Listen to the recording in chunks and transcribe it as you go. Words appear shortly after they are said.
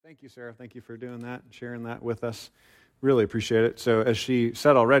Thank you, Sarah. Thank you for doing that and sharing that with us. Really appreciate it. So as she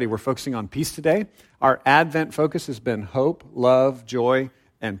said already, we're focusing on peace today. Our Advent focus has been hope, love, joy,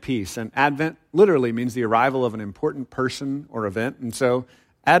 and peace. And Advent literally means the arrival of an important person or event. And so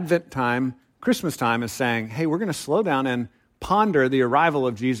Advent time, Christmas time, is saying, hey, we're going to slow down and ponder the arrival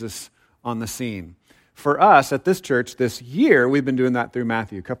of Jesus on the scene. For us at this church this year, we've been doing that through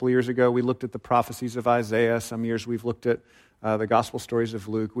Matthew. A couple of years ago, we looked at the prophecies of Isaiah. Some years we've looked at the gospel stories of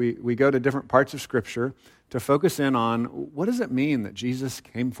Luke. We go to different parts of Scripture to focus in on what does it mean that Jesus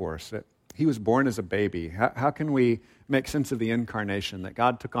came for us, that he was born as a baby. How can we make sense of the incarnation, that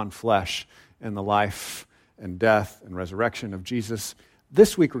God took on flesh in the life and death and resurrection of Jesus?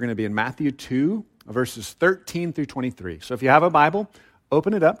 This week we're going to be in Matthew 2, verses 13 through 23. So if you have a Bible,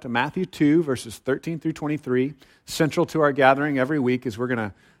 open it up to Matthew 2, verses 13 through 23. Central to our gathering every week is we're going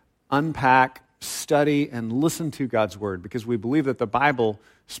to unpack, study, and listen to God's Word, because we believe that the Bible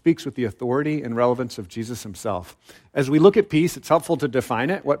speaks with the authority and relevance of Jesus himself. As we look at peace, it's helpful to define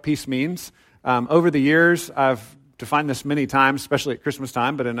it, what peace means. Over the years, I've defined this many times, especially at Christmas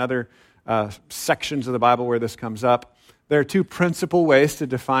time, but in other sections of the Bible where this comes up. There are two principal ways to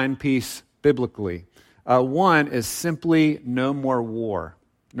define peace biblically. One is simply no more war,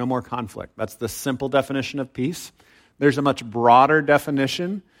 no more conflict. That's the simple definition of peace. There's a much broader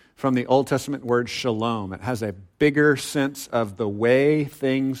definition from the Old Testament word shalom. It has a bigger sense of the way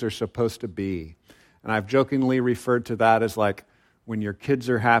things are supposed to be. And I've jokingly referred to that as like when your kids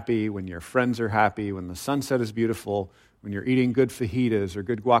are happy, when your friends are happy, when the sunset is beautiful, when you're eating good fajitas or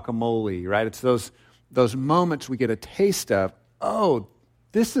good guacamole, right? It's those moments we get a taste of, oh,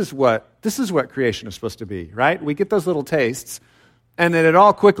 this is what creation is supposed to be, right? We get those little tastes, and then it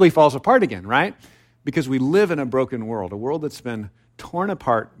all quickly falls apart again, right? Because we live in a broken world, a world that's been torn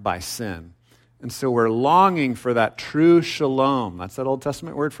apart by sin. And so we're longing for that true shalom. That's that Old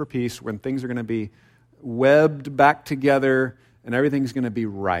Testament word for peace, when things are going to be webbed back together and everything's going to be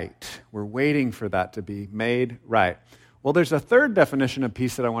right. We're waiting for that to be made right. Well, there's a third definition of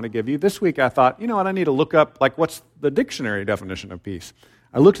peace that I want to give you. This week I thought, you know what, I need to look up, what's the dictionary definition of peace?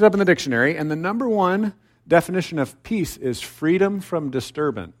 I looked it up in the dictionary, and the number one definition of peace is freedom from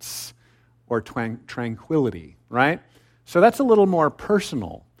disturbance or tranquility, right? So that's a little more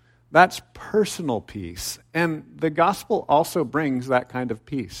personal. That's personal peace. And the gospel also brings that kind of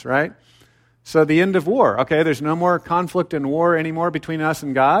peace, right? So the end of war. Okay, there's no more conflict and war anymore between us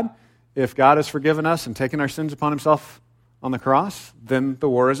and God. If God has forgiven us and taken our sins upon himself on the cross, then the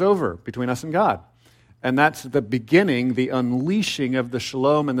war is over between us and God. And that's the beginning, the unleashing of the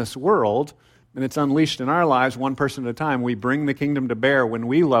shalom in this world. And it's unleashed in our lives one person at a time. We bring the kingdom to bear when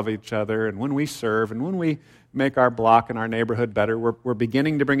we love each other and when we serve and when we make our block and our neighborhood better. We're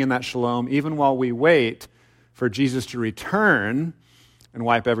beginning to bring in that shalom even while we wait for Jesus to return and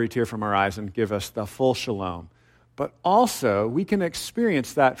wipe every tear from our eyes and give us the full shalom. But also, we can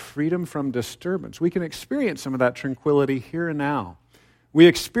experience that freedom from disturbance. We can experience some of that tranquility here and now. We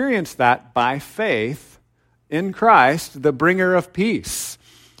experience that by faith in Christ, the bringer of peace.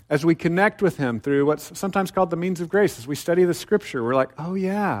 As we connect with him through what's sometimes called the means of grace, as we study the Scripture, we're like, oh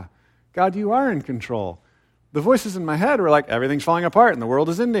yeah, God, you are in control. The voices in my head were like, everything's falling apart and the world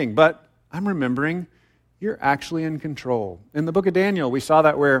is ending. But I'm remembering you're actually in control. In the book of Daniel, we saw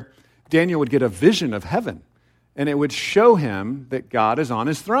that where Daniel would get a vision of heaven, and it would show him that God is on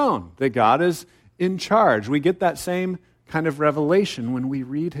his throne, that God is in charge. We get that same kind of revelation when we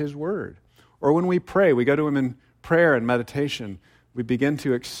read his word. Or when we pray, we go to him in prayer and meditation. We begin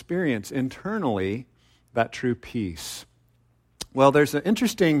to experience internally that true peace. Well, there's an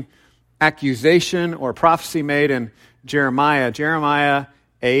interesting accusation or prophecy made in Jeremiah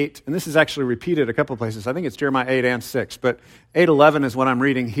 8, and this is actually repeated a couple of places. I think it's Jeremiah 8 and 6, but 8:11 is what I'm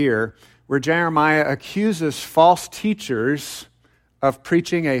reading here, where Jeremiah accuses false teachers of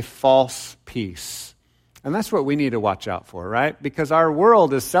preaching a false peace. And that's what we need to watch out for, right? Because our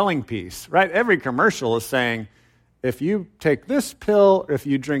world is selling peace, right? Every commercial is saying, if you take this pill, if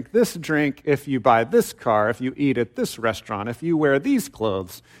you drink this drink, if you buy this car, if you eat at this restaurant, if you wear these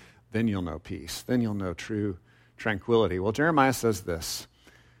clothes, then you'll know peace. Then you'll know true tranquility. Well, Jeremiah says this: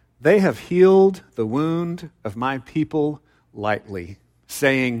 they have healed the wound of my people lightly,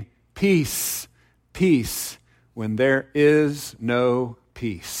 saying, peace, peace, when there is no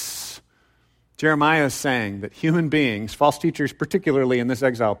peace. Jeremiah is saying that human beings, false teachers particularly in this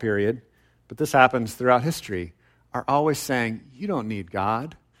exile period, but this happens throughout history, are always saying, you don't need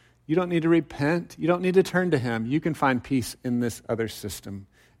God. You don't need to repent. You don't need to turn to him. You can find peace in this other system,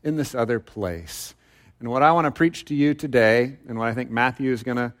 in this other place. And what I want to preach to you today, and what I think Matthew is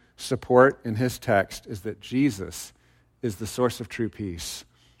going to support in his text, is that Jesus is the source of true peace.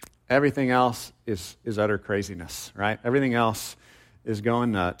 Everything else is utter craziness, right? Everything else is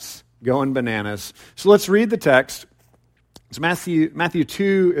going nuts, going bananas. So let's read the text. It's Matthew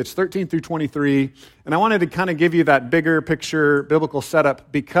 2, it's 13 through 23. And I wanted to kind of give you that bigger picture biblical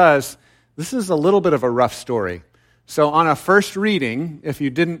setup because this is a little bit of a rough story. So on a first reading, if you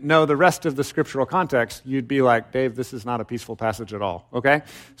didn't know the rest of the scriptural context, you'd be like, Dave, this is not a peaceful passage at all, okay?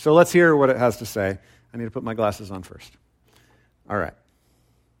 So let's hear what it has to say. I need to put my glasses on first. All right.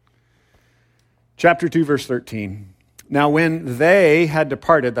 Chapter 2, verse 13. Now when they had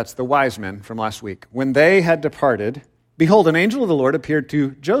departed, that's the wise men from last week, when they had departed, behold, an angel of the Lord appeared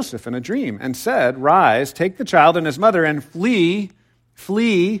to Joseph in a dream and said, Rise, take the child and his mother and flee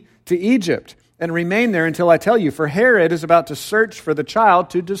to Egypt and remain there until I tell you, for Herod is about to search for the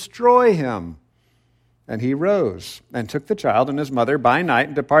child to destroy him. And he rose and took the child and his mother by night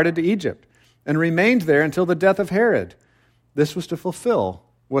and departed to Egypt and remained there until the death of Herod. This was to fulfill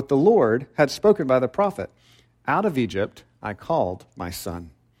what the Lord had spoken by the prophet. Out of Egypt I called my son.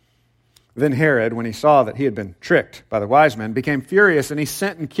 Then Herod, when he saw that he had been tricked by the wise men, became furious, and he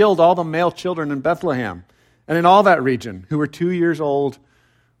sent and killed all the male children in Bethlehem and in all that region who were 2 years old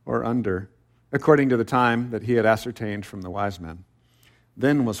or under, according to the time that he had ascertained from the wise men.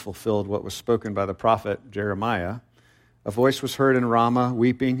 Then was fulfilled what was spoken by the prophet Jeremiah. A voice was heard in Ramah,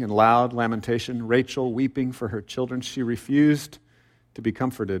 weeping and loud lamentation, Rachel weeping for her children. She refused to be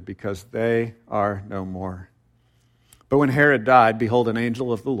comforted because they are no more. But when Herod died, behold, an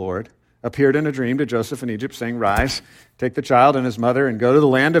angel of the Lord appeared in a dream to Joseph in Egypt, saying, Rise, take the child and his mother and go to the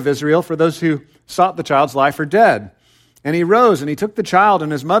land of Israel, for those who sought the child's life are dead. And he rose and he took the child and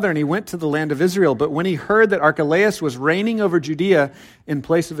his mother and he went to the land of Israel. But when he heard that Archelaus was reigning over Judea in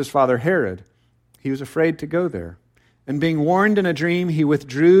place of his father Herod, he was afraid to go there. And being warned in a dream, he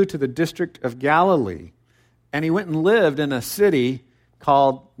withdrew to the district of Galilee. And he went and lived in a city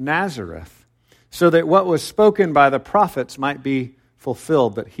called Nazareth, so that what was spoken by the prophets might be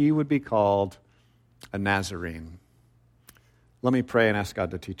fulfilled, that he would be called a Nazarene. Let me pray and ask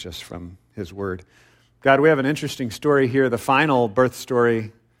God to teach us from his word. God, we have an interesting story here, the final birth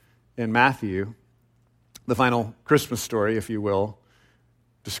story in Matthew, the final Christmas story, if you will,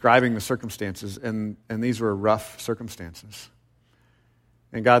 describing the circumstances, and these were rough circumstances.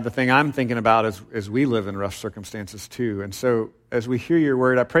 And God, the thing I'm thinking about is we live in rough circumstances too. And so as we hear your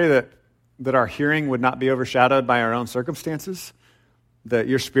word, I pray that our hearing would not be overshadowed by our own circumstances, that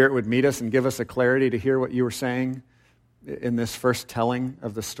your Spirit would meet us and give us a clarity to hear what you were saying in this first telling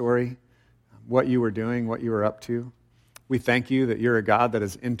of the story, what you were doing, what you were up to. We thank you that you're a God that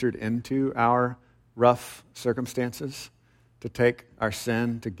has entered into our rough circumstances to take our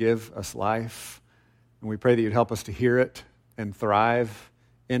sin, to give us life. And we pray that you'd help us to hear it and thrive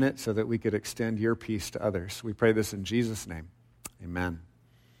in it so that we could extend your peace to others. We pray this in Jesus' name. Amen.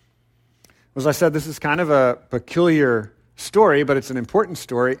 As I said, this is kind of a peculiar story, but it's an important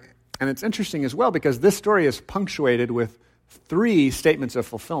story. And it's interesting as well because this story is punctuated with 3 statements of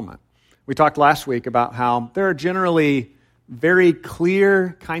fulfillment. We talked last week about how there are generally very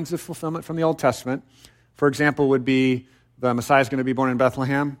clear kinds of fulfillment from the Old Testament. For example, would be the Messiah is going to be born in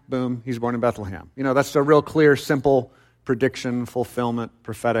Bethlehem. Boom, he's born in Bethlehem. You know, that's a real clear, simple prediction, fulfillment,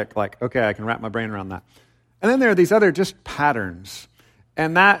 prophetic, like, okay, I can wrap my brain around that. And then there are these other just patterns.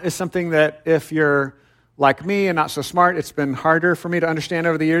 And that is something that if you're like me and not so smart, it's been harder for me to understand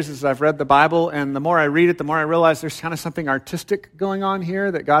over the years as I've read the Bible. And the more I read it, the more I realize there's kind of something artistic going on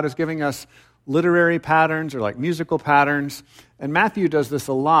here, that God is giving us literary patterns or like musical patterns. And Matthew does this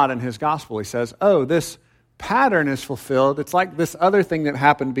a lot in his gospel. He says, oh, this pattern is fulfilled. It's like this other thing that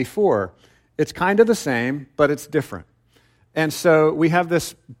happened before. It's kind of the same, but it's different. And so we have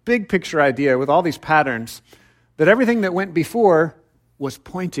this big picture idea with all these patterns that everything that went before was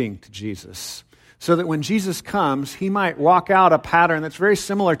pointing to Jesus. So that when Jesus comes, he might walk out a pattern that's very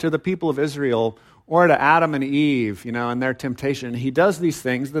similar to the people of Israel or to Adam and Eve, you know, and their temptation. He does these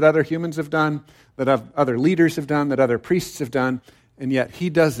things that other humans have done, that other leaders have done, that other priests have done, and yet he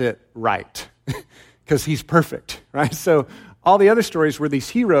does it right because he's perfect, right? So all the other stories were these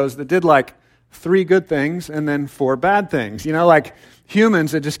heroes that did like 3 good things and then 4 bad things. You know, like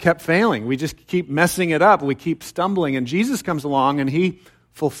humans that just kept failing. We just keep messing it up. We keep stumbling. And Jesus comes along and he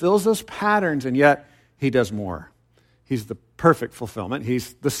fulfills those patterns, and yet he does more. He's the perfect fulfillment.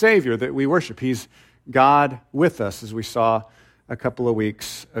 He's the Savior that we worship. He's God with us, as we saw a couple of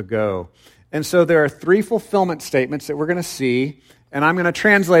weeks ago. And so there are 3 fulfillment statements that we're going to see, and I'm going to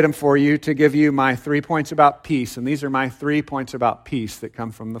translate them for you to give you my 3 points about peace. And these are my 3 points about peace that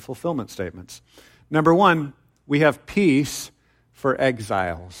come from the fulfillment statements. Number 1, we have peace for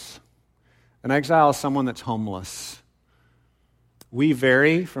exiles. An exile is someone that's homeless. we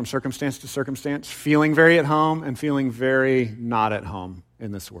vary from circumstance to circumstance, feeling very at home and feeling very not at home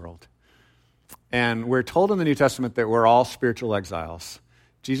in this world. And we're told in the New Testament that we're all spiritual exiles.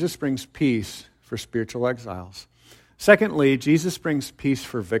 Jesus brings peace for spiritual exiles. Secondly, Jesus brings peace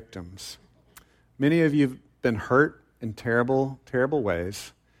for victims. Many of you have been hurt in terrible, terrible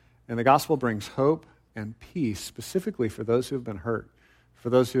ways, and the gospel brings hope and peace specifically for those who have been hurt, for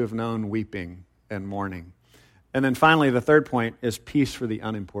those who have known weeping and mourning. And then finally, the third point is peace for the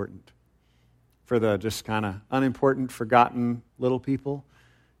unimportant. For the just kind of unimportant, forgotten little people,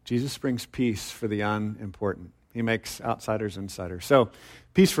 Jesus brings peace for the unimportant. He makes outsiders insiders. So,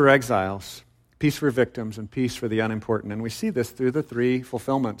 peace for exiles, peace for victims, and peace for the unimportant. And we see this through the three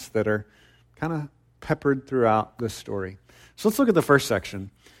fulfillments that are kind of peppered throughout this story. So let's look at the first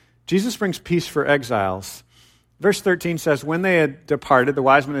section. Jesus brings peace for exiles. Verse 13 says, when they had departed, the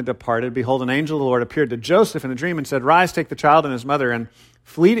wise men had departed, behold, an angel of the Lord appeared to Joseph in a dream and said, rise, take the child and his mother, and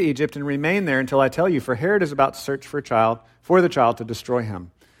flee to Egypt and remain there until I tell you, for Herod is about to search for the child to destroy him.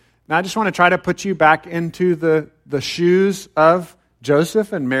 Now, I just want to try to put you back into the shoes of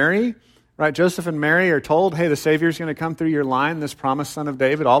Joseph and Mary, right? Joseph and Mary are told, hey, the Savior's going to come through your line, this promised son of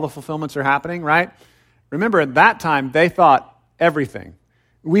David. All the fulfillments are happening, right? Remember, at that time, they thought everything.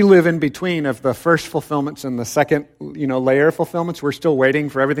 We live in between of the first fulfillments and the second, layer of fulfillments. We're still waiting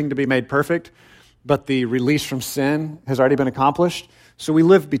for everything to be made perfect, but the release from sin has already been accomplished. So we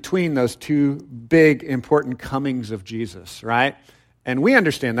live between those two big, important comings of Jesus, right? And we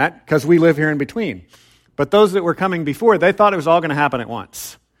understand that because we live here in between. But those that were coming before, they thought it was all going to happen at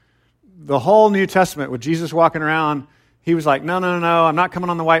once. The whole New Testament, with Jesus walking around, he was like, no, I'm not coming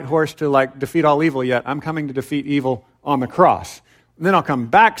on the white horse to defeat all evil yet. I'm coming to defeat evil on the cross. And then I'll come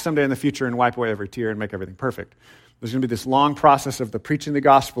back someday in the future and wipe away every tear and make everything perfect. There's going to be this long process of the preaching the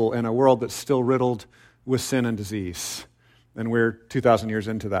gospel in a world that's still riddled with sin and disease. And we're 2,000 years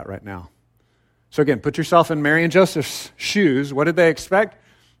into that right now. So again, put yourself in Mary and Joseph's shoes. What did they expect?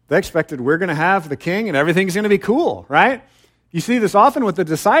 They expected we're going to have the king and everything's going to be cool, right? You see this often with the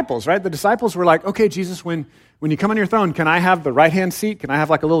disciples, right? The disciples were like, okay, Jesus, when you come on your throne, can I have the right-hand seat? Can I have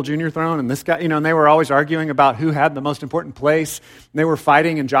like a little junior throne? And this guy, and they were always arguing about who had the most important place. And they were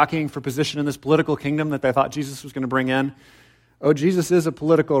fighting and jockeying for position in this political kingdom that they thought Jesus was going to bring in. Oh, Jesus is a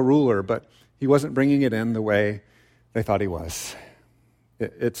political ruler, but he wasn't bringing it in the way they thought he was.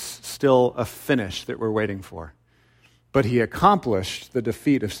 It's still a finish that we're waiting for. But he accomplished the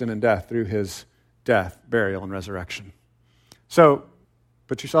defeat of sin and death through his death, burial, and resurrection. So,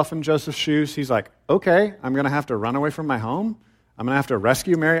 put yourself in Joseph's shoes. He's like, okay, I'm going to have to run away from my home. I'm going to have to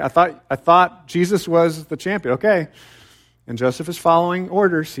rescue Mary. I thought Jesus was the champion. Okay. And Joseph is following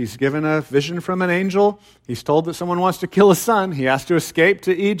orders. He's given a vision from an angel. He's told that someone wants to kill his son. He has to escape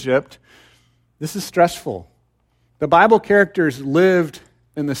to Egypt. This is stressful. The Bible characters lived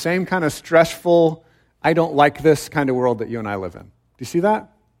in the same kind of stressful, I don't like this kind of world that you and I live in. Do you see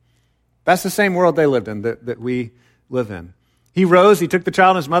that? That's the same world they lived in that we live in. He rose, he took the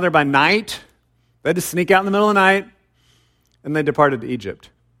child and his mother by night. They had to sneak out in the middle of the night, and they departed to Egypt.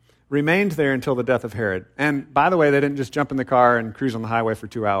 Remained there until the death of Herod. And by the way, they didn't just jump in the car and cruise on the highway for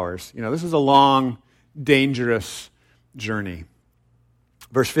 2 hours. This is a long, dangerous journey.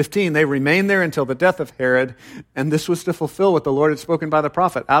 Verse 15, they remained there until the death of Herod, and this was to fulfill what the Lord had spoken by the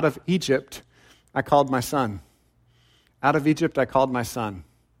prophet. Out of Egypt, I called my son. Out of Egypt, I called my son.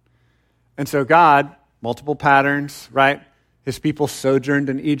 And so God, multiple patterns, right? His people sojourned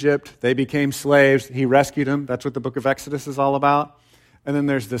in Egypt. They became slaves. He rescued them. That's what the book of Exodus is all about. And then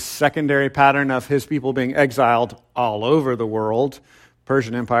there's this secondary pattern of his people being exiled all over the world.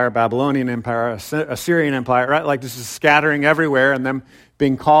 Persian Empire, Babylonian Empire, Assyrian Empire, right? Like this is scattering everywhere and them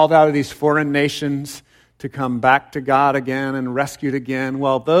being called out of these foreign nations to come back to God again and rescued again.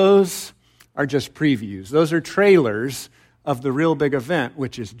 Well, those are just previews. Those are trailers of the real big event,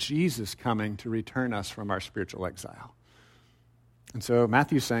 which is Jesus coming to return us from our spiritual exile. And so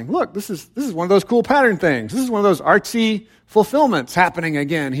Matthew's saying, look, this is one of those cool pattern things. This is one of those artsy fulfillments happening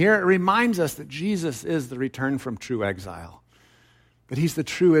again. Here it reminds us that Jesus is the return from true exile, that he's the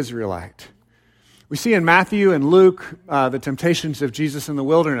true Israelite. We see in Matthew and Luke the temptations of Jesus in the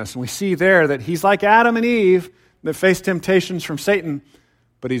wilderness, and we see there that he's like Adam and Eve that faced temptations from Satan,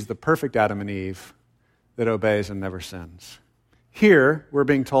 but he's the perfect Adam and Eve that obeys and never sins. Here we're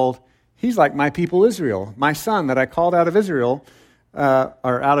being told he's like my people Israel, my son that I called out of Israel,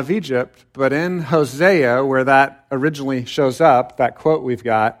 or out of Egypt. But in Hosea, where that originally shows up, that quote we've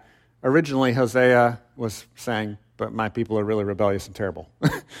got, originally Hosea was saying, but my people are really rebellious and terrible.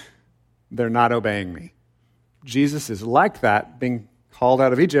 They're not obeying me. Jesus is like that, being called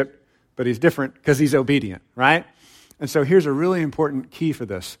out of Egypt, but he's different because he's obedient, right? And so here's a really important key for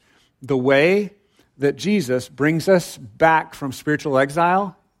this. The way that Jesus brings us back from spiritual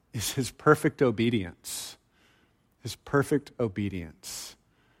exile is his perfect obedience. His perfect obedience.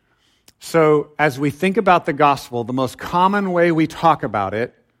 So as we think about the gospel, the most common way we talk about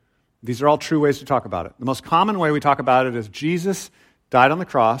it, these are all true ways to talk about it. The most common way we talk about it is Jesus died on the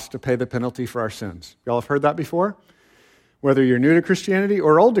cross to pay the penalty for our sins. Y'all have heard that before? Whether you're new to Christianity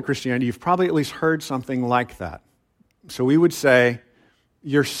or old to Christianity, you've probably at least heard something like that. So we would say,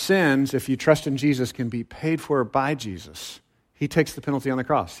 your sins, if you trust in Jesus, can be paid for by Jesus. He takes the penalty on the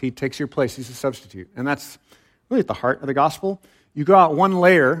cross. He takes your place. He's a substitute. And that's really at the heart of the gospel. You go out one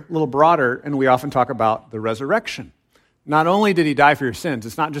layer, a little broader, and we often talk about the resurrection. Not only did he die for your sins,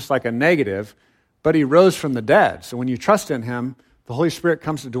 it's not just like a negative, but he rose from the dead. So when you trust in him, the Holy Spirit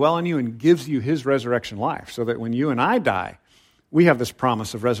comes to dwell in you and gives you his resurrection life, so that when you and I die, we have this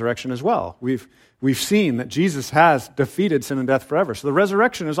promise of resurrection as well. We've seen that Jesus has defeated sin and death forever. So the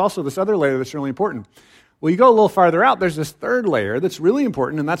resurrection is also this other layer that's really important. Well, you go a little farther out, there's this third layer that's really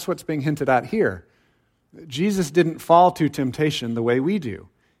important, and that's what's being hinted at here. Jesus didn't fall to temptation the way we do.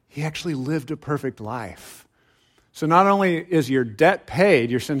 He actually lived a perfect life. So not only is your debt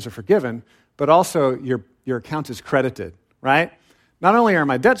paid, your sins are forgiven, but also your account is credited, right? Not only are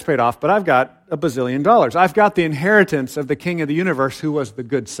my debts paid off, but I've got $1 bazillion. I've got the inheritance of the King of the universe who was the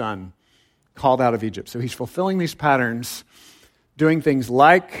good son called out of Egypt. So he's fulfilling these patterns, doing things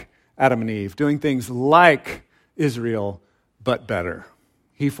like Adam and Eve, doing things like Israel, but better.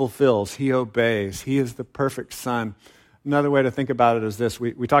 He fulfills, he obeys, he is the perfect son. Another way to think about it is this.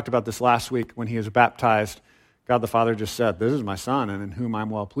 We talked about this last week when he was baptized. God the Father just said, "This is my son and in whom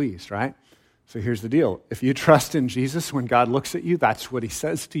I'm well pleased," right? So here's the deal. If you trust in Jesus, when God looks at you, that's what he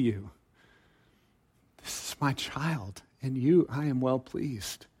says to you. This is my child. In you, I am well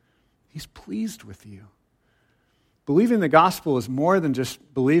pleased. He's pleased with you. Believing the gospel is more than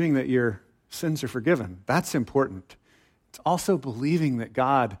just believing that your sins are forgiven. That's important. It's also believing that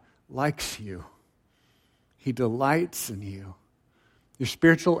God likes you. He delights in you. Your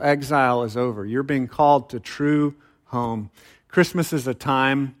spiritual exile is over. You're being called to true home. Christmas is a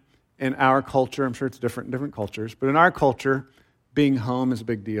time in our culture, I'm sure it's different in different cultures, but in our culture, being home is a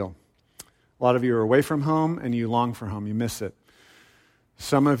big deal. A lot of you are away from home and you long for home. You miss it.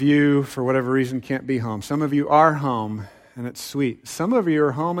 Some of you, for whatever reason, can't be home. Some of you are home and it's sweet. Some of you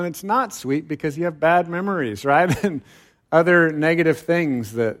are home and it's not sweet because you have bad memories, right? And other negative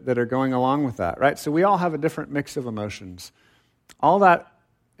things that are going along with that, right? So we all have a different mix of emotions. All that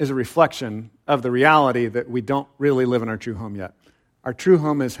is a reflection of the reality that we don't really live in our true home yet. Our true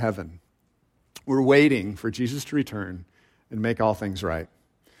home is heaven. We're waiting for Jesus to return and make all things right.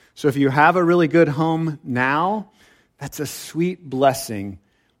 So if you have a really good home now, that's a sweet blessing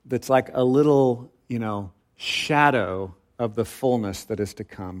that's like a little, shadow of the fullness that is to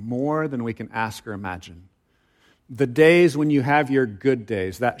come, more than we can ask or imagine. The days when you have your good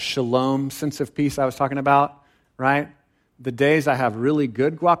days, that shalom sense of peace I was talking about, right? The days I have really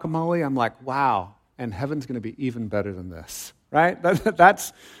good guacamole, I'm like, wow, and heaven's going to be even better than this, right?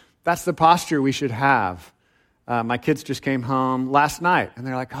 That's the posture we should have. My kids just came home last night, and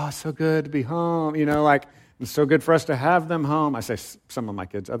they're like, oh, it's so good to be home, it's so good for us to have them home. I say some of my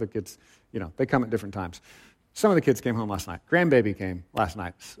kids, other kids, they come at different times. Some of the kids came home last night. Grandbaby came last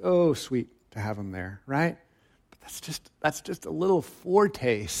night. So sweet to have them there, right? But that's just a little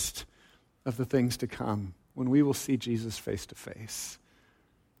foretaste of the things to come when we will see Jesus face to face.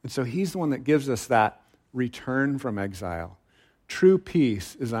 And so he's the one that gives us that return from exile. True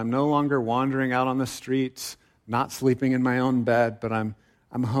peace is I'm no longer wandering out on the streets, not sleeping in my own bed, but I'm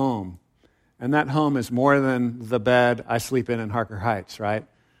home. And that home is more than the bed I sleep in Harker Heights, right?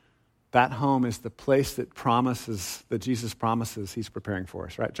 That home is the place that Jesus promises he's preparing for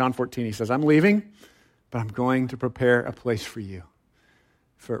us, right? John 14, he says, I'm leaving, but I'm going to prepare a place for you.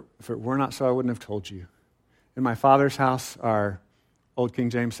 If it were not so, I wouldn't have told you. In my Father's house are, Old King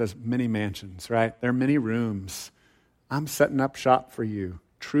James says, many mansions, right? There are many rooms. I'm setting up shop for you.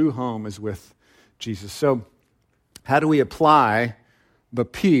 True home is with Jesus. So how do we apply the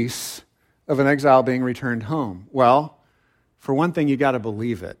peace of an exile being returned home? Well, for one thing, you got to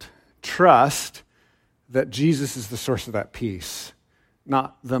believe it. Trust that Jesus is the source of that peace,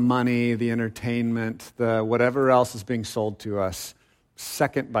 not the money, the entertainment, the whatever else is being sold to us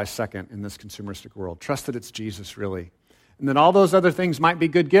second by second in this consumeristic world. Trust that it's Jesus, really. And then all those other things might be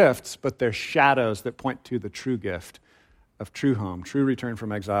good gifts, but they're shadows that point to the true gift of true home, true return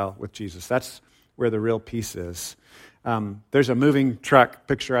from exile with Jesus. That's where the real peace is. There's a moving truck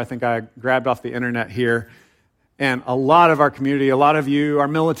picture I think I grabbed off the internet here, And a lot of our community, a lot of you are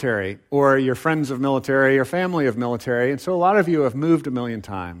military, or you're friends of military, or family of military, and so a lot of you have moved a million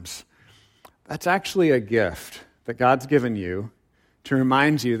times. That's actually a gift that God's given you to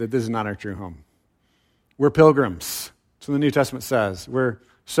remind you that this is not our true home. We're pilgrims. That's what the New Testament says. We're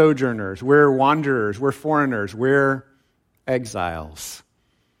sojourners, we're wanderers, we're foreigners, we're exiles.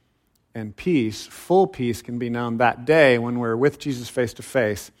 And peace, full peace, can be known that day when we're with Jesus face to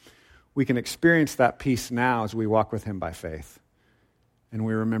face. We can experience that peace now as we walk with him by faith. And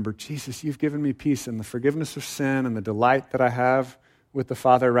we remember, Jesus, you've given me peace and the forgiveness of sin and the delight that I have with the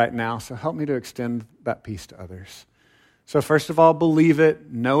Father right now, so help me to extend that peace to others. So first of all, believe it,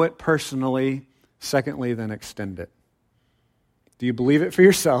 know it personally. Secondly, then extend it. Do you believe it for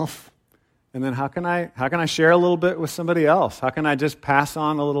yourself? And then how can I share a little bit with somebody else? How can I just pass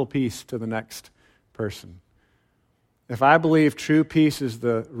on a little peace to the next person? If I believe true peace is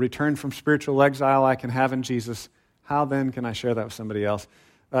the return from spiritual exile I can have in Jesus, how then can I share that with somebody else?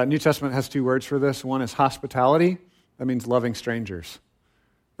 New Testament has two words for this. One is hospitality. That means loving strangers.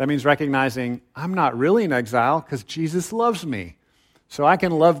 That means recognizing I'm not really an exile because Jesus loves me. So I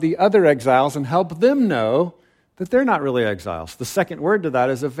can love the other exiles and help them know that they're not really exiles. The second word to that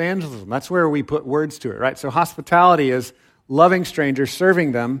is evangelism. That's where we put words to it, right? So hospitality is loving strangers,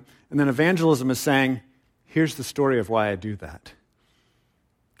 serving them, and then evangelism is saying, here's the story of why I do that.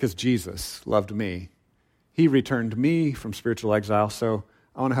 Because Jesus loved me. He returned me from spiritual exile, so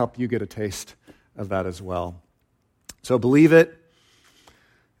I want to help you get a taste of that as well. So believe it,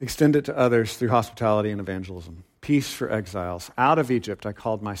 extend it to others through hospitality and evangelism. Peace for exiles. Out of Egypt I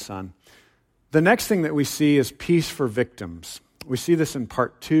called my son. The next thing that we see is peace for victims. We see this in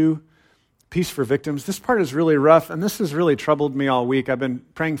part 2, peace for victims. This part is really rough, and this has really troubled me all week. I've been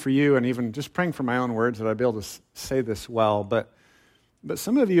praying for you and even just praying for my own words that I'd be able to say this well. But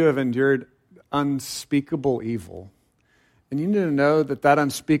some of you have endured unspeakable evil. And you need to know that that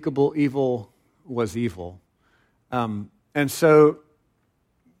unspeakable evil was evil. And so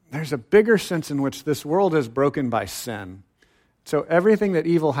there's a bigger sense in which this world is broken by sin. So everything that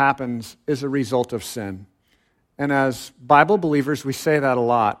evil happens is a result of sin. And as Bible believers, we say that a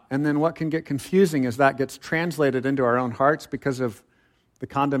lot. And then what can get confusing is that gets translated into our own hearts because of the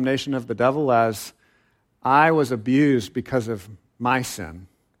condemnation of the devil as I was abused because of my sin,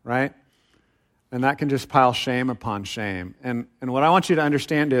 right? And that can just pile shame upon shame. And what I want you to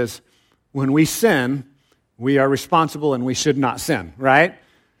understand is when we sin, we are responsible and we should not sin, right?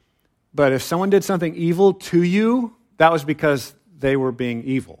 But if someone did something evil to you, that was because they were being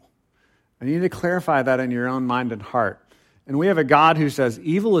evil. And you need to clarify that in your own mind and heart. And we have a God who says,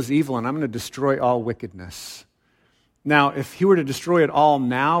 evil is evil, and I'm going to destroy all wickedness. Now, if he were to destroy it all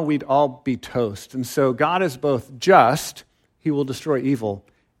now, we'd all be toast. And so God is both just, he will destroy evil,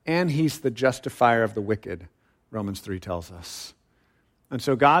 and he's the justifier of the wicked, Romans 3 tells us. And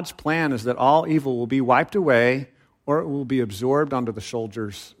so God's plan is that all evil will be wiped away, or it will be absorbed onto the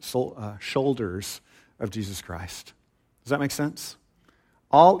shoulders of Jesus Christ. Does that make sense?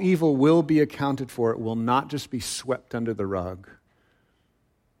 All evil will be accounted for. It will not just be swept under the rug.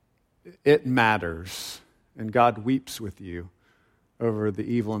 It matters. And God weeps with you over the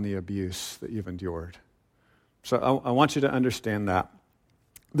evil and the abuse that you've endured. So I want you to understand that.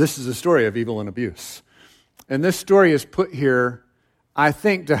 This is a story of evil and abuse. And this story is put here, I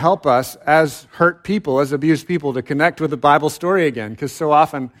think, to help us as hurt people, as abused people, to connect with the Bible story again. Because so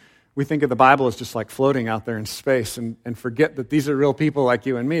often we think of the Bible as just like floating out there in space and forget that these are real people like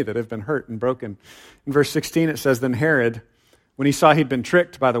you and me that have been hurt and broken. In verse 16 it says, then Herod, when he saw he'd been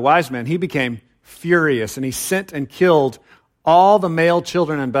tricked by the wise men, he became furious and he sent and killed all the male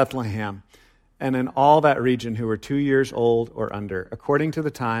children in Bethlehem and in all that region who were 2 years old or under, according to the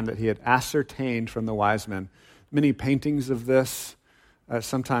time that he had ascertained from the wise men. Many paintings of this,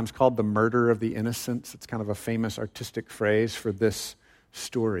 sometimes called the murder of the innocents. It's kind of a famous artistic phrase for this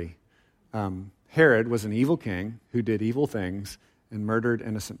story. Herod was an evil king who did evil things and murdered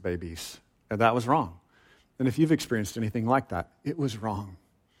innocent babies. And that was wrong. And if you've experienced anything like that, it was wrong.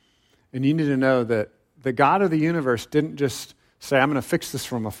 And you need to know that the God of the universe didn't just say, I'm going to fix this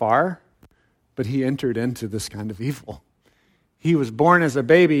from afar, but he entered into this kind of evil. He was born as a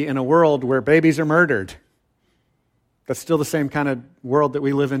baby in a world where babies are murdered. That's still the same kind of world that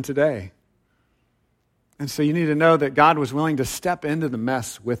we live in today. And so you need to know that God was willing to step into the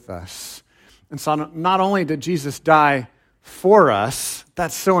mess with us. And so not only did Jesus die for us,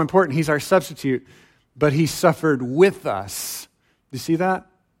 that's so important, he's our substitute, but he suffered with us. Do you see that?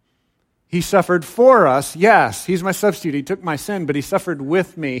 He suffered for us. Yes, he's my substitute. He took my sin, but he suffered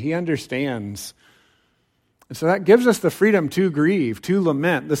with me. He understands. And so that gives us the freedom to grieve, to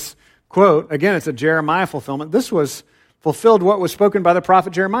lament. This quote, again, it's a Jeremiah fulfillment. This was fulfilled what was spoken by the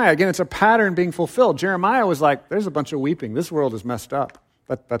prophet Jeremiah. Again, it's a pattern being fulfilled. Jeremiah was like, there's a bunch of weeping. This world is messed up.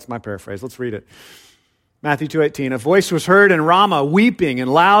 That's my paraphrase. Let's read it. Matthew 2:18, a voice was heard in Ramah, weeping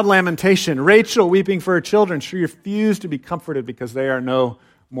and loud lamentation. Rachel weeping for her children. She refused to be comforted because they are no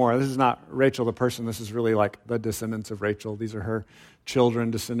more. This is not Rachel the person. This is really like the descendants of Rachel. These are her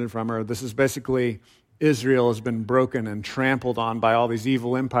children descended from her. This is basically Israel has been broken and trampled on by all these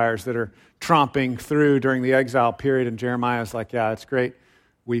evil empires that are tromping through during the exile period. And Jeremiah is like, yeah, it's great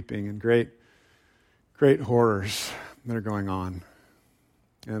weeping and great horrors that are going on.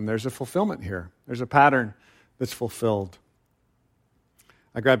 And there's a fulfillment here. There's a pattern that's fulfilled.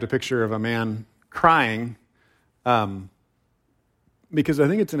 I grabbed a picture of a man crying because I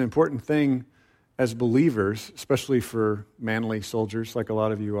think it's an important thing as believers, especially for manly soldiers like a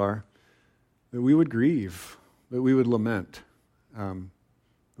lot of you are, that we would grieve, that we would lament, that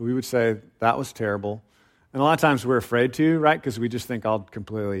we would say, that was terrible. And a lot of times we're afraid to, right? Because we just think I'll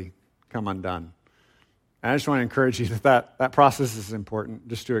completely come undone. And I just want to encourage you that process is important,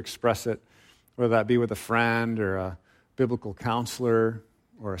 just to express it, whether that be with a friend or a biblical counselor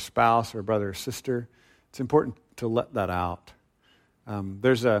or a spouse or a brother or sister. It's important to let that out.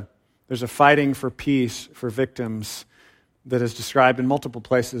 There's a fighting for peace for victims that is described in multiple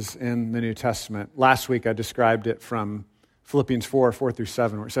places in the New Testament. Last week I described it from Philippians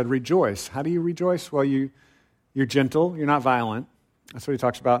 4:4-7, where it said, rejoice. How do you rejoice? Well, you're gentle, you're not violent. That's what he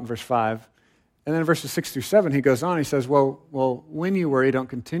talks about in verse 5. And then in verses 6-7, he goes on, he says, well, when you worry, don't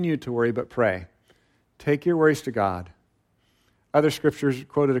continue to worry, but pray. Take your worries to God. Other scriptures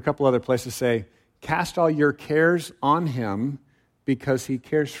quoted a couple other places say, cast all your cares on him because he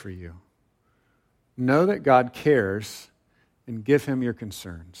cares for you. Know that God cares and give him your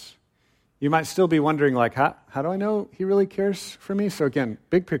concerns. You might still be wondering, like, how do I know he really cares for me? So again,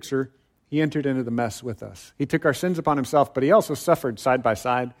 big picture, he entered into the mess with us. He took our sins upon himself, but he also suffered side by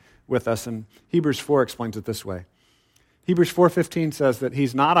side with us. And Hebrews 4 explains it this way. Hebrews 4:15 says that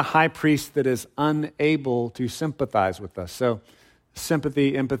he's not a high priest that is unable to sympathize with us. So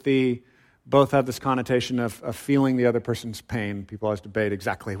sympathy, empathy, both have this connotation of feeling the other person's pain. People always debate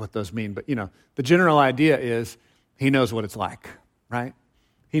exactly what those mean. But, the general idea is he knows what it's like, right?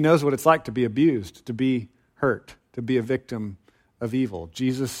 He knows what it's like to be abused, to be hurt, to be a victim of evil.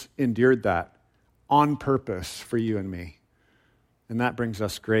 Jesus endured that on purpose for you and me. And that brings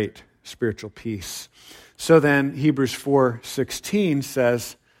us great spiritual peace. So then Hebrews 4:16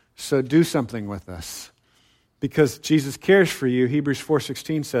 says, so do something with us. Because Jesus cares for you, Hebrews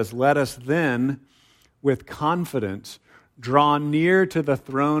 4:16 says, let us then with confidence draw near to the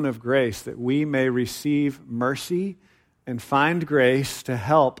throne of grace that we may receive mercy and find grace to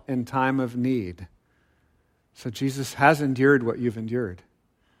help in time of need. So Jesus has endured what you've endured.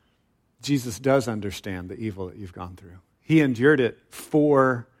 Jesus does understand the evil that you've gone through. He endured it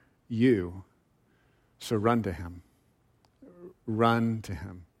for you. So run to him. Run to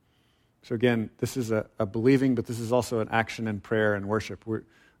him. So again, this is a believing, but this is also an action in prayer and worship.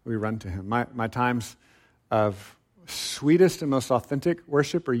 We run to him. My times of sweetest and most authentic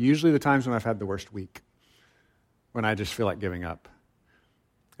worship are usually the times when I've had the worst week, when I just feel like giving up.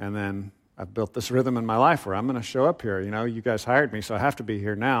 And then I've built this rhythm in my life where I'm going to show up here. You guys hired me, so I have to be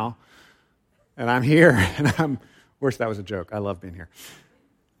here now. And I'm here, and worse, that was a joke. I love being here.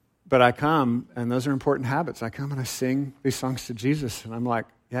 But I come, and those are important habits. I come and I sing these songs to Jesus, and I'm like,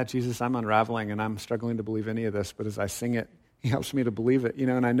 yeah, Jesus, I'm unraveling, and I'm struggling to believe any of this, but as I sing it, he helps me to believe it,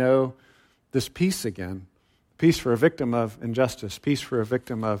 and I know this peace again, peace for a victim of injustice, peace for a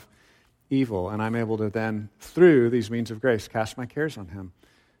victim of evil, and I'm able to then, through these means of grace, cast my cares on him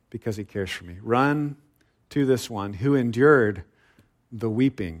because he cares for me. Run to this one who endured the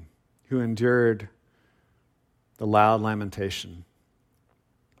weeping, who endured the loud lamentation,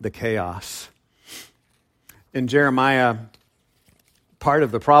 the chaos. In Jeremiah, part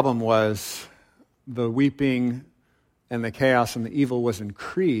of the problem was the weeping and the chaos and the evil was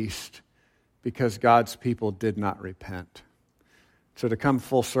increased because God's people did not repent. So to come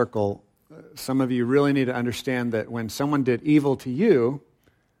full circle, some of you really need to understand that when someone did evil to you,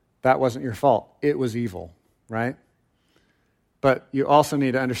 that wasn't your fault. It was evil, right? But you also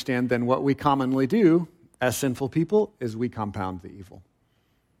need to understand then what we commonly do as sinful people is we compound the evil.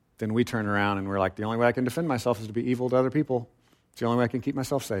 Then we turn around and we're like, the only way I can defend myself is to be evil to other people. It's the only way I can keep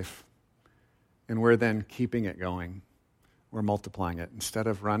myself safe. And we're then keeping it going. We're multiplying it instead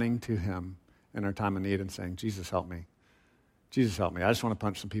of running to him in our time of need and saying, Jesus, help me. Jesus, help me. I just want to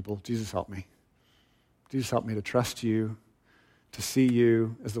punch some people. Jesus, help me. Jesus, help me to trust you, to see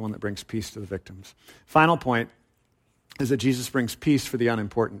you as the one that brings peace to the victims. Final point is that Jesus brings peace for the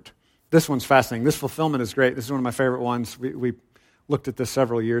unimportant. This one's fascinating. This fulfillment is great. This is one of my favorite ones. We looked at this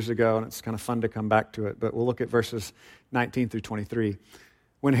several years ago, and it's kind of fun to come back to it. But we'll look at verses 19 through 23.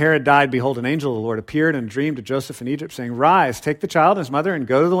 When Herod died, behold, an angel of the Lord appeared in a dream to Joseph in Egypt, saying, "Rise, take the child and his mother, and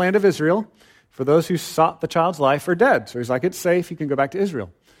go to the land of Israel, for those who sought the child's life are dead." So he's like, it's safe. You can go back to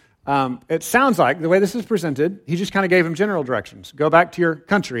Israel. It sounds like, the way this is presented, he just kind of gave him general directions. Go back to your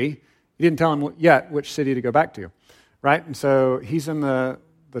country. He didn't tell him yet which city to go back to, right? And so he's in the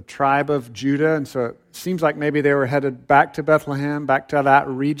tribe of Judah, and so it seems like maybe they were headed back to Bethlehem, back to that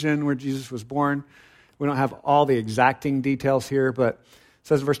region where Jesus was born. We don't have all the exacting details here, but it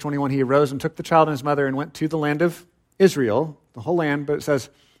says in verse 21, he arose and took the child and his mother and went to the land of Israel, the whole land. But it says,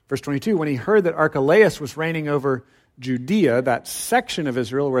 verse 22, when he heard that Archelaus was reigning over Judea, that section of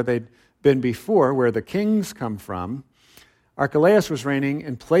Israel where they'd been before, where the kings come from, Archelaus was reigning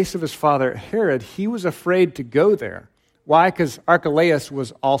in place of his father Herod. He was afraid to go there. Why? Because Archelaus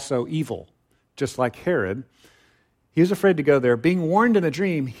was also evil, just like Herod. He was afraid to go there. Being warned in a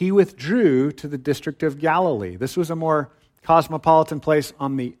dream, he withdrew to the district of Galilee. This was a more cosmopolitan place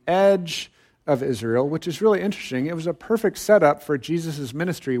on the edge of Israel, which is really interesting. It was a perfect setup for Jesus'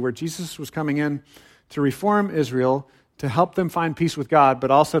 ministry, where Jesus was coming in to reform Israel, to help them find peace with God,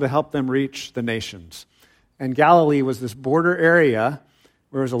 but also to help them reach the nations. And Galilee was this border area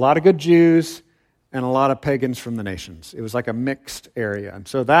where there was a lot of good Jews and a lot of pagans from the nations. It was like a mixed area. And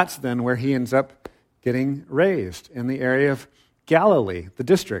so that's then where he ends up getting raised, in the area of Galilee, the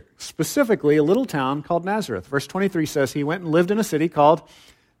district, specifically a little town called Nazareth. Verse 23 says he went and lived in a city called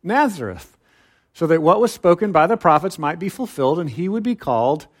Nazareth, so that what was spoken by the prophets might be fulfilled, and he would be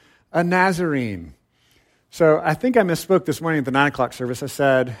called a Nazarene. So I think I misspoke this morning at the 9 o'clock service. I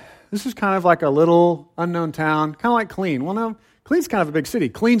said, this is kind of like a little unknown town, kind of like Killeen. Well, no, Killeen's kind of a big city.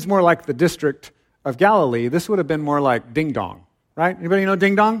 Killeen's more like the district of Galilee. This would have been more like Ding Dong, right? Anybody know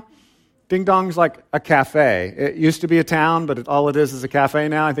Ding Dong? Ding Dong's like a cafe. It used to be a town, but all it is a cafe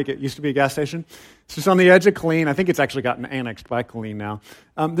now. I think it used to be a gas station. It's just on the edge of Killeen. I think it's actually gotten annexed by Killeen now.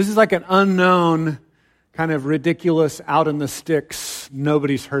 This is like an unknown, kind of ridiculous, out in the sticks,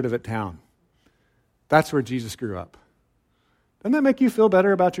 nobody's heard of it town. That's where Jesus grew up. Doesn't that make you feel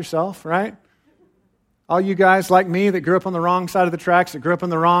better about yourself, right? All you guys like me that grew up on the wrong side of the tracks, that grew up in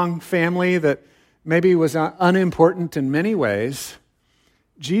the wrong family, that maybe was unimportant in many ways,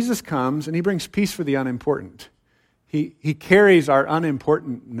 Jesus comes and he brings peace for the unimportant. He carries our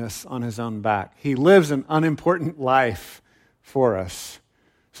unimportantness on his own back. He lives an unimportant life for us.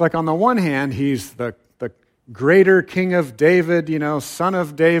 It's like on the one hand, he's the greater King of David, son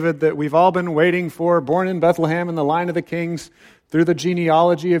of David that we've all been waiting for, born in Bethlehem in the line of the kings through the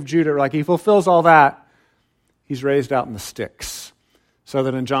genealogy of Judah. Like he fulfills all that. He's raised out in the sticks. So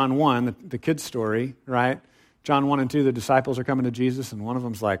that in John 1, the kid's story, right? John 1 and 2, the disciples are coming to Jesus, and one of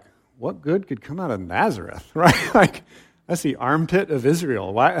them's like, what good could come out of Nazareth, right? Like, that's the armpit of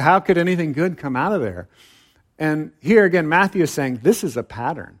Israel. How could anything good come out of there? And here again, Matthew is saying, this is a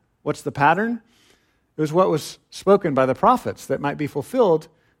pattern. What's the pattern? It was what was spoken by the prophets that might be fulfilled,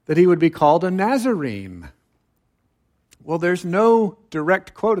 that he would be called a Nazarene. Well, there's no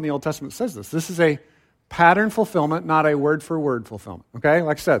direct quote in the Old Testament that says this. This is a pattern fulfillment, not a word-for-word fulfillment. Okay?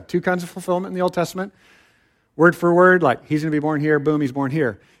 Like I said, two kinds of fulfillment in the Old Testament. Word for word, like he's going to be born here, boom, he's born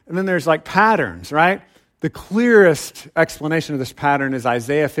here. And then there's like patterns, right? The clearest explanation of this pattern is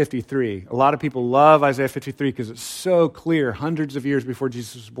Isaiah 53. A lot of people love Isaiah 53 because it's so clear, hundreds of years before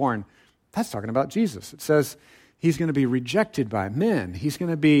Jesus was born. That's talking about Jesus. It says he's going to be rejected by men. He's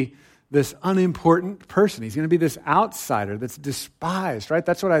going to be this unimportant person. He's going to be this outsider that's despised, right?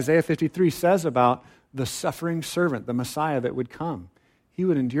 That's what Isaiah 53 says about the suffering servant, the Messiah that would come. He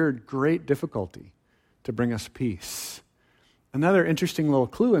would endure great difficulty to bring us peace. Another interesting little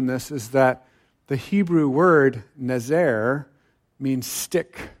clue in this is that the Hebrew word nezer means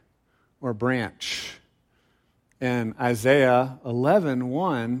stick or branch. And Isaiah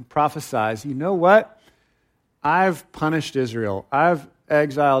 11:1 prophesies, you know what? I've punished Israel. I've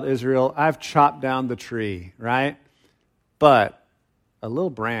exiled Israel. I've chopped down the tree, right? But a little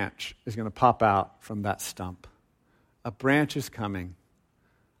branch is going to pop out from that stump. A branch is coming.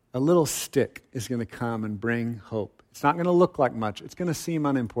 A little stick is going to come and bring hope. It's not going to look like much. It's going to seem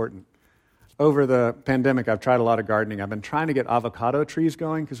unimportant. Over the pandemic, I've tried a lot of gardening. I've been trying to get avocado trees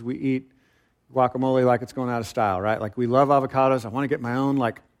going because we eat guacamole like it's going out of style, right? Like we love avocados. I want to get my own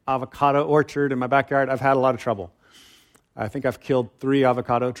avocado orchard in my backyard. I've had a lot of trouble. I think I've killed 3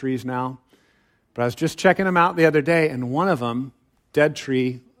 avocado trees now. But I was just checking them out the other day, and one of them, dead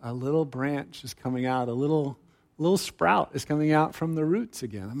tree, a little branch is coming out, a little sprout is coming out from the roots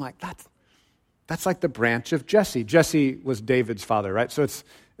again. I'm like, That's like the branch of Jesse. Jesse was David's father, right? So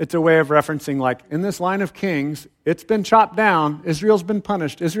it's a way of referencing, like, in this line of kings, it's been chopped down. Israel's been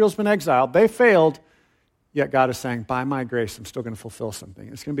punished. Israel's been exiled. They failed. Yet God is saying, by my grace, I'm still going to fulfill something.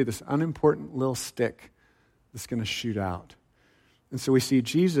 It's going to be this unimportant little stick that's going to shoot out. And so we see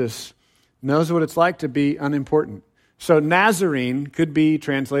Jesus knows what it's like to be unimportant. So Nazarene could be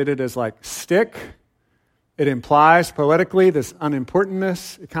translated as like stick. It implies poetically this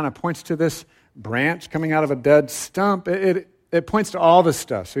unimportantness. It kind of points to this branch coming out of a dead stump. It points to all this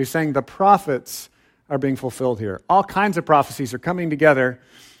stuff. So he's saying the prophets are being fulfilled here. All kinds of prophecies are coming together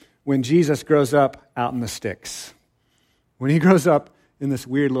when Jesus grows up out in the sticks. When he grows up in this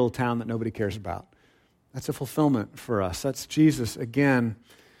weird little town that nobody cares about. That's a fulfillment for us. That's Jesus, again,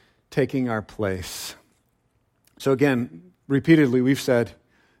 taking our place. So again, repeatedly we've said,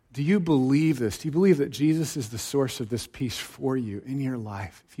 do you believe this? Do you believe that Jesus is the source of this peace for you in your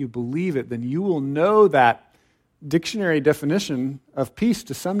life? If you believe it, then you will know that dictionary definition of peace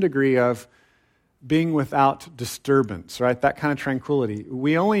to some degree of being without disturbance, right? That kind of tranquility.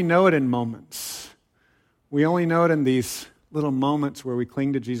 We only know it in moments. We only know it in these little moments where we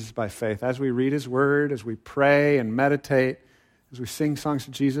cling to Jesus by faith. As we read his word, as we pray and meditate, as we sing songs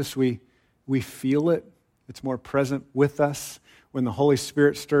to Jesus, we feel it. It's more present with us. When the Holy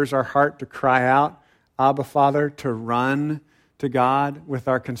Spirit stirs our heart to cry out, Abba, Father, to run to God with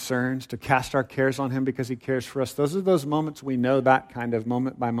our concerns, to cast our cares on him because he cares for us. Those are those moments we know that kind of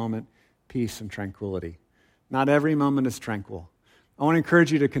moment-by-moment peace and tranquility. Not every moment is tranquil. I want to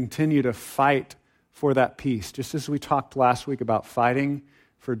encourage you to continue to fight for that peace, just as we talked last week about fighting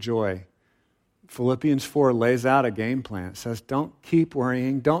for joy. Philippians 4 lays out a game plan. It says, don't keep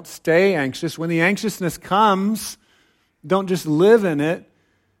worrying. Don't stay anxious. When the anxiousness comes, don't just live in it,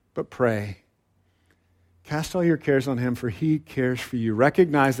 but pray. Cast all your cares on him, for he cares for you.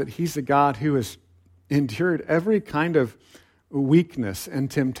 Recognize that he's a God who has endured every kind of weakness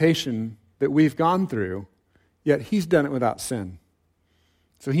and temptation that we've gone through, yet he's done it without sin.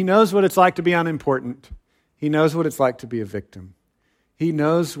 So he knows what it's like to be unimportant. He knows what it's like to be a victim. He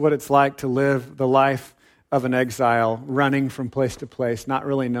knows what it's like to live the life of an exile, running from place to place, not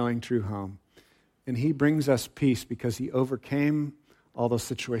really knowing true home. And he brings us peace because he overcame all those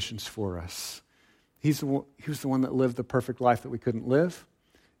situations for us. He was the one that lived the perfect life that we couldn't live.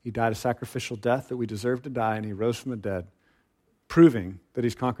 He died a sacrificial death that we deserved to die, and he rose from the dead, proving that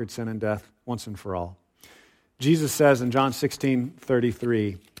he's conquered sin and death once and for all. Jesus says in John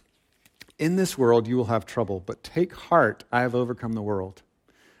 16:33, in this world you will have trouble, but take heart, I have overcome the world.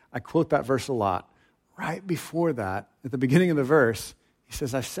 I quote that verse a lot. Right before that, at the beginning of the verse, he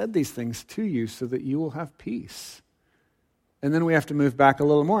says, I've said these things to you so that you will have peace. And then we have to move back a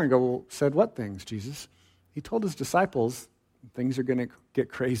little more and go, well, said what things, Jesus? He told his disciples things are going to get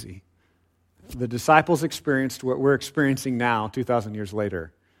crazy. The disciples experienced what we're experiencing now, 2,000 years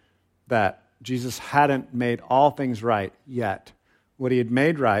later, that Jesus hadn't made all things right yet. What he had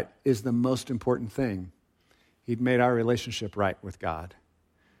made right is the most important thing. He'd made our relationship right with God.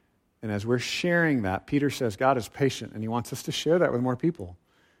 And as we're sharing that, Peter says God is patient, and he wants us to share that with more people.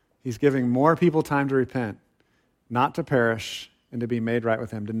 He's giving more people time to repent, not to perish, and to be made right with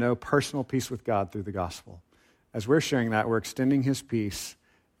him, to know personal peace with God through the gospel. As we're sharing that, we're extending his peace,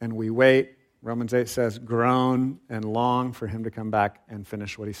 and we wait. Romans 8 says, groan and long for him to come back and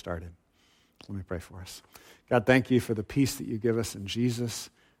finish what he started. Let me pray for us. God, thank you for the peace that you give us in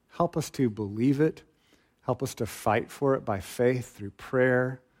Jesus. Help us to believe it. Help us to fight for it by faith, through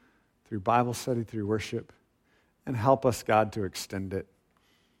prayer, through Bible study, through worship. And help us, God, to extend it.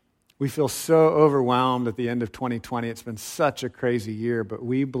 We feel so overwhelmed at the end of 2020. It's been such a crazy year, but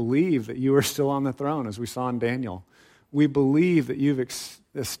we believe that you are still on the throne, as we saw in Daniel. We believe that you've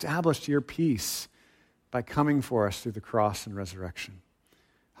established your peace by coming for us through the cross and resurrection.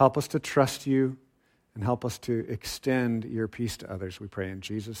 Help us to trust you and help us to extend your peace to others. We pray in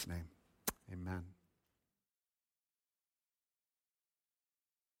Jesus' name. Amen.